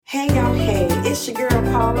Hey y'all, hey, it's your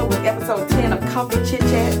girl Paula with episode 10 of Coffee Chit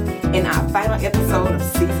Chat and our final episode of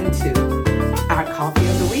season 2. Our coffee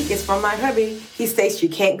of the week is from my hubby. He states you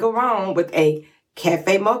can't go wrong with a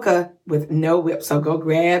cafe mocha with no whip, so go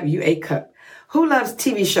grab you a cup. Who loves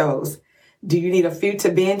TV shows? Do you need a few to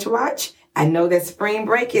binge watch? I know that spring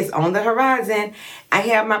break is on the horizon. I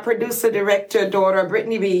have my producer, director, daughter,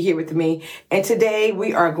 Brittany B here with me. And today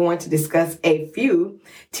we are going to discuss a few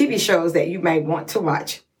TV shows that you may want to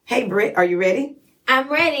watch. Hey, Britt, are you ready? I'm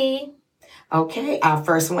ready. Okay, our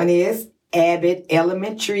first one is Abbott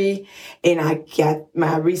Elementary, and I got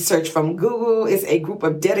my research from Google. It's a group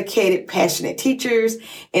of dedicated, passionate teachers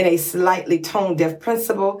and a slightly tone-deaf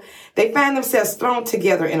principal. They find themselves thrown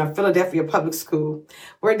together in a Philadelphia public school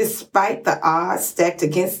where, despite the odds stacked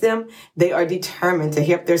against them, they are determined to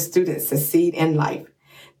help their students succeed in life.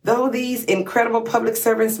 Though these incredible public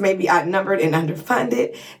servants may be outnumbered and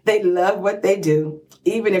underfunded, they love what they do,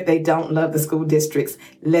 even if they don't love the school district's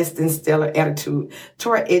less than stellar attitude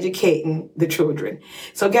toward educating the children.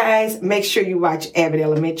 So guys, make sure you watch Abbott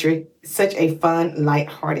Elementary. Such a fun,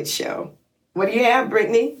 lighthearted show. What do you have,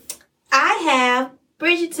 Brittany? I have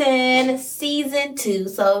Bridgerton Season 2.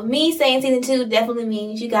 So me saying Season 2 definitely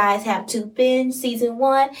means you guys have to binge Season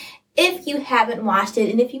 1 if you haven't watched it.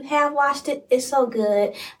 And if you have watched it, it's so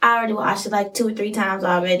good. I already watched it like 2 or 3 times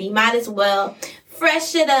already. Might as well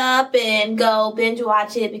fresh it up and go binge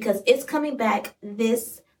watch it because it's coming back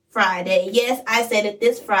this Friday. Yes, I said it,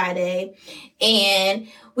 this Friday. And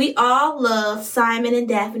we all love Simon and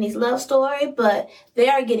Daphne's love story, but they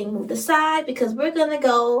are getting moved aside because we're going to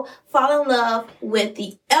go fall in love with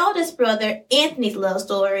the eldest brother, Anthony's love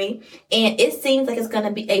story. And it seems like it's going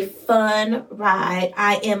to be a fun ride.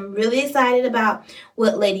 I am really excited about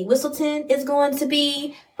what Lady Whistleton is going to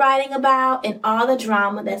be writing about and all the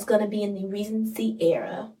drama that's going to be in the Regency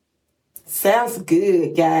era. Sounds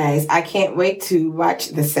good, guys. I can't wait to watch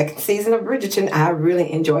the second season of Bridgerton. I really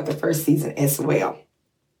enjoyed the first season as well.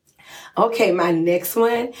 Okay, my next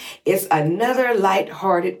one is another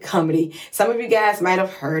lighthearted comedy. Some of you guys might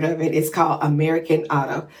have heard of it. It's called American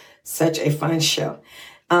Auto. Such a fun show.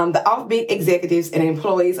 The offbeat executives and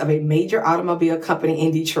employees of a major automobile company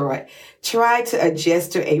in Detroit try to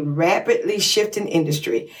adjust to a rapidly shifting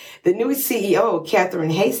industry. The new CEO, Catherine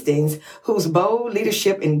Hastings, whose bold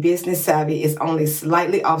leadership and business savvy is only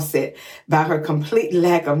slightly offset by her complete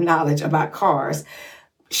lack of knowledge about cars,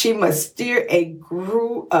 she must steer a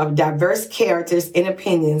group of diverse characters and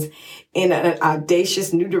opinions in an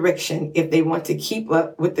audacious new direction if they want to keep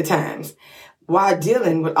up with the times, while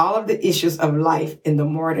dealing with all of the issues of life in the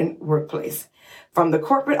modern workplace. From the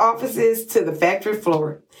corporate offices to the factory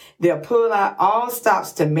floor, they'll pull out all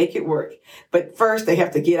stops to make it work. But first, they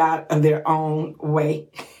have to get out of their own way.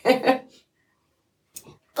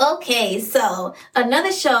 Okay, so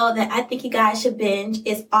another show that I think you guys should binge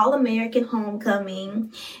is All American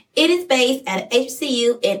Homecoming. It is based at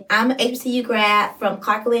HBCU, and I'm an HBCU grad from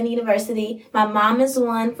Clarkland University. My mom is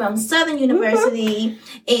one from Southern University,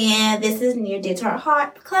 and this is near dear to our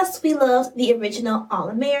heart because we love the original All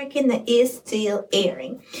American that is still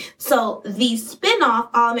airing. So the spinoff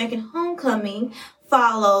All American Homecoming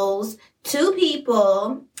follows 2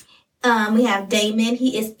 people. We have Damon.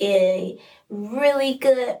 He is a really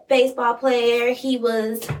good baseball player. He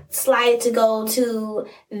was slated to go to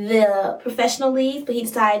the professional league, but he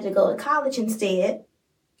decided to go to college instead.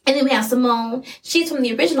 And then we have Simone. She's from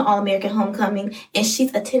the original All-American Homecoming, and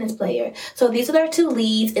she's a tennis player. So these are their 2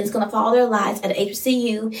 leads, and it's going to follow their lives at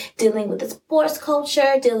HBCU, dealing with the sports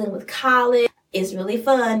culture, dealing with college. It's really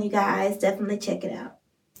fun, you guys. Definitely check it out.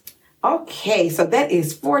 Okay, so that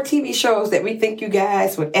is 4 TV shows that we think you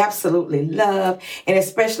guys would absolutely love, and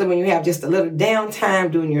especially when you have just a little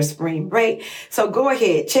downtime during your spring break. So go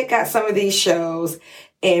ahead, check out some of these shows,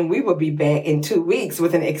 and we will be back in 2 weeks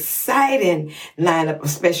with an exciting lineup of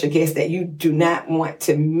special guests that you do not want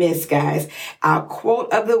to miss, guys. Our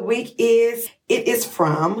quote of the week it is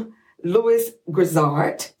from Louis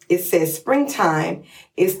Grizzard. It says, "Springtime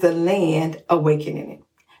is the land awakening.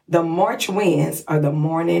 The March winds are the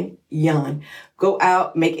morning young." Go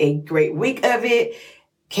out, make a great week of it.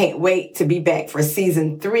 Can't wait to be back for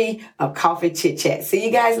season 3 of Coffee Chit Chat. See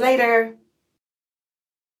you guys later.